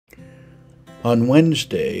On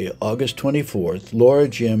Wednesday, August 24th, Laura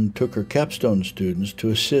Jim took her capstone students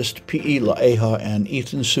to assist P.E. Laeha and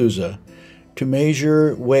Ethan Souza to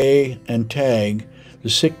measure, weigh, and tag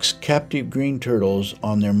the 6 captive green turtles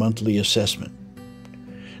on their monthly assessment.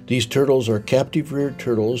 These turtles are captive reared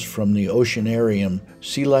turtles from the Oceanarium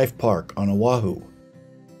Sea Life Park on Oahu.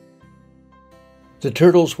 The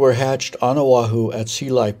turtles were hatched on Oahu at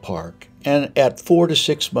Sea Life Park, and at 4 to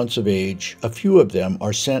 6 months of age, a few of them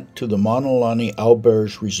are sent to the Mauna Lani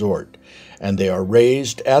Auberge Resort, and they are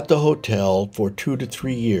raised at the hotel for 2 to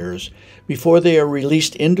 3 years before they are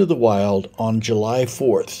released into the wild on July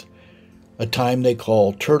 4th, a time they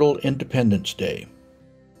call Turtle Independence Day.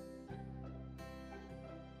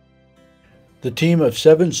 The team of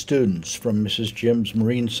 7 students from Mrs. Jim's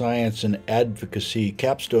Marine Science and Advocacy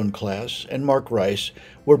capstone class and Mark Rice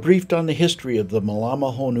were briefed on the history of the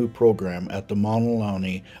Malama Honu program at the Mauna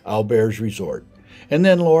Lani Auberge Resort. And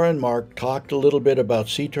then Laura and Mark talked a little bit about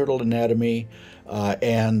sea turtle anatomy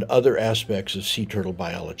and other aspects of sea turtle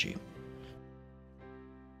biology.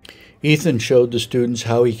 Ethan showed the students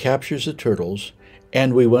how he captures the turtles,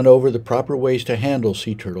 and we went over the proper ways to handle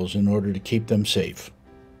sea turtles in order to keep them safe.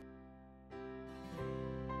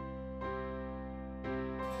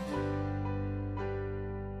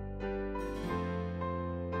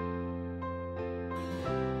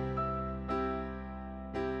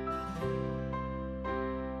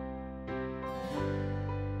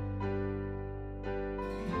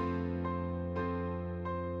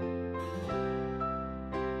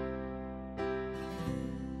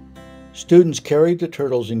 Students carried the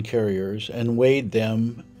turtles in carriers and weighed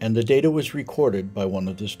them, and the data was recorded by one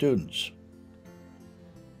of the students.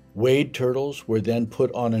 Weighed turtles were then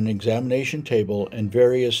put on an examination table, and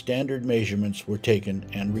various standard measurements were taken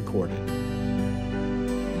and recorded.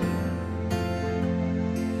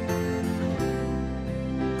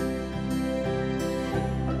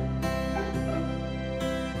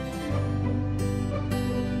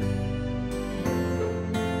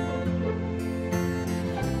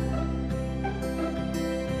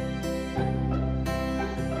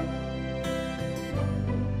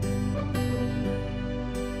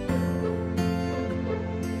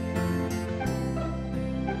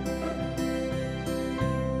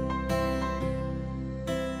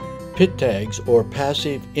 Pit tags, or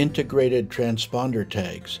passive integrated transponder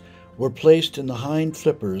tags, were placed in the hind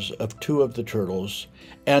flippers of 2 of the turtles,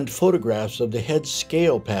 and photographs of the head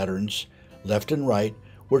scale patterns, left and right,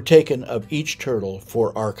 were taken of each turtle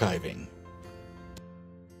for archiving.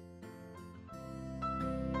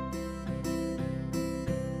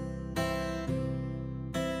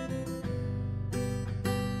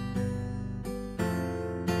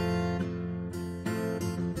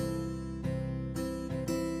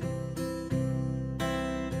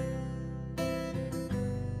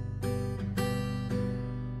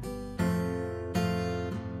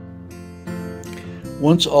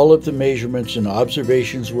 Once all of the measurements and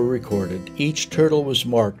observations were recorded, each turtle was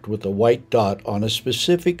marked with a white dot on a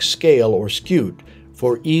specific scale or scute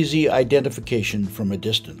for easy identification from a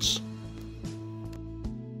distance.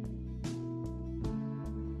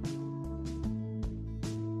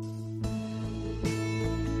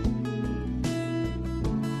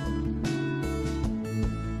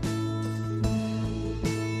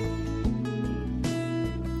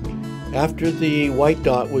 After the white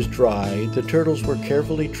dot was dry, the turtles were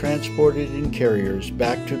carefully transported in carriers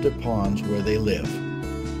back to the ponds where they live.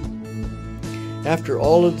 After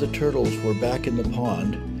all of the turtles were back in the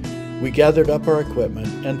pond, we gathered up our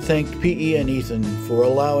equipment and thanked P.E. and Ethan for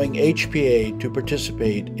allowing HPA to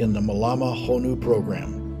participate in the Malama Honu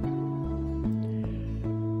program.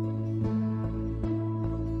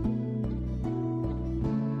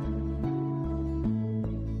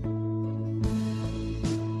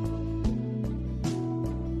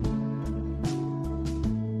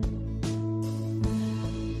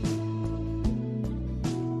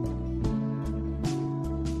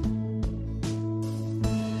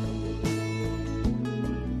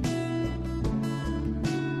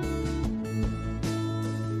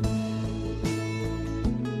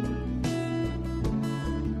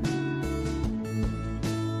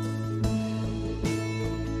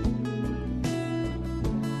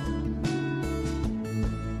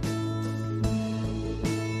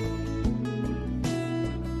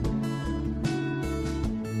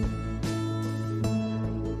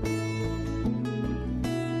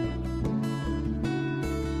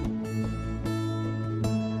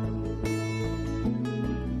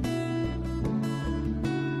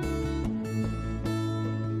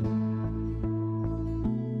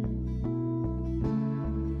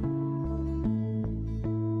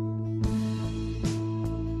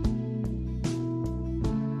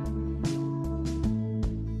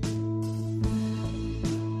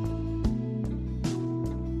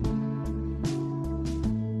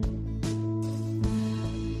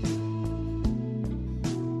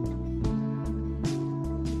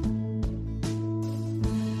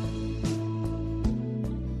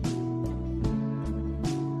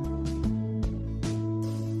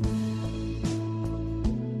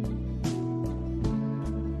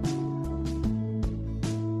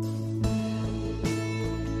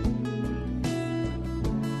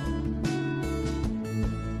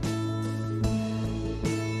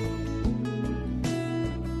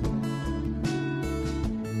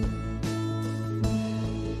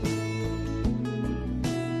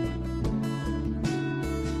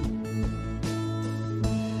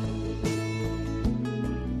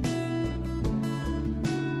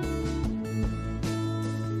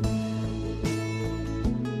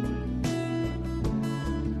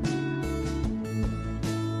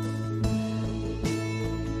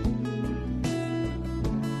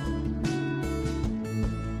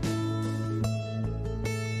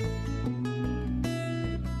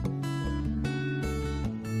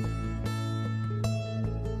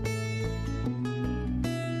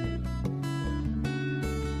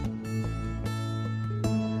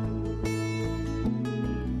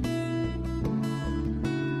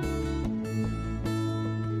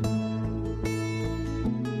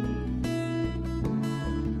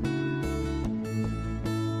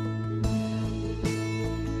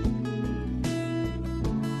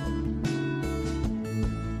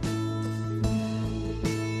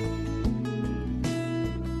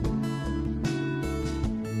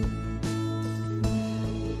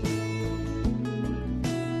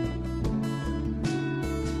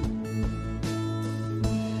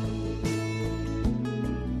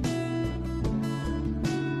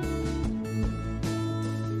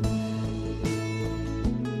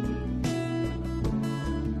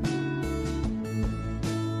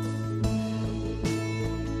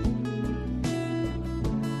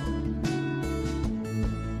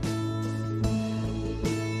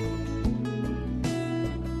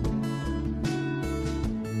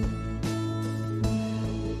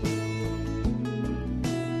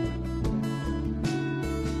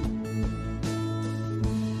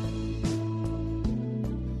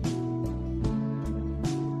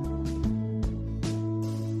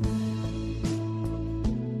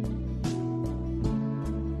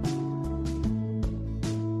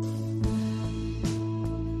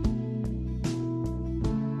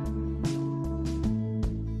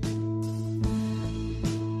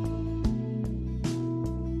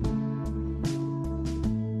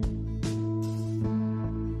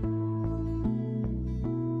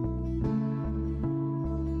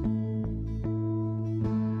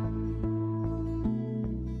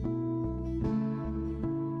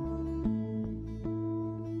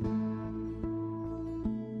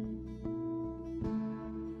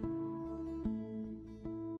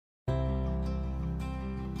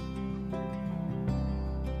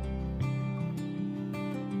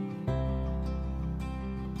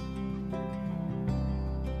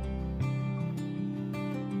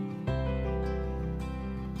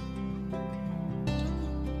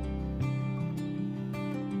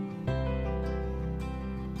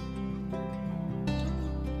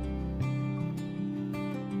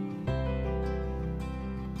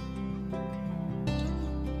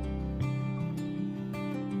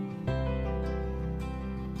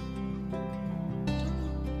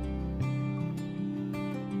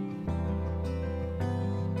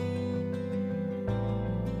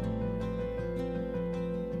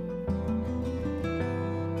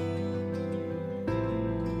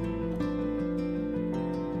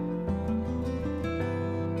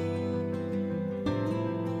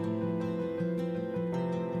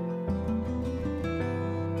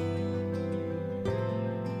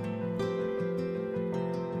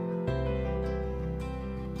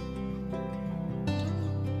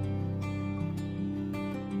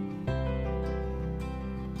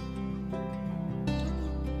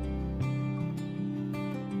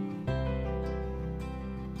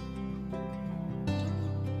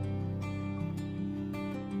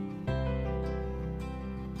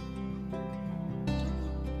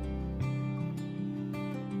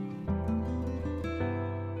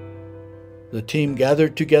 The team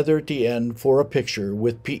gathered together at the end for a picture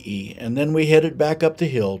with PE, and then we headed back up the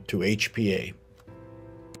hill to HPA.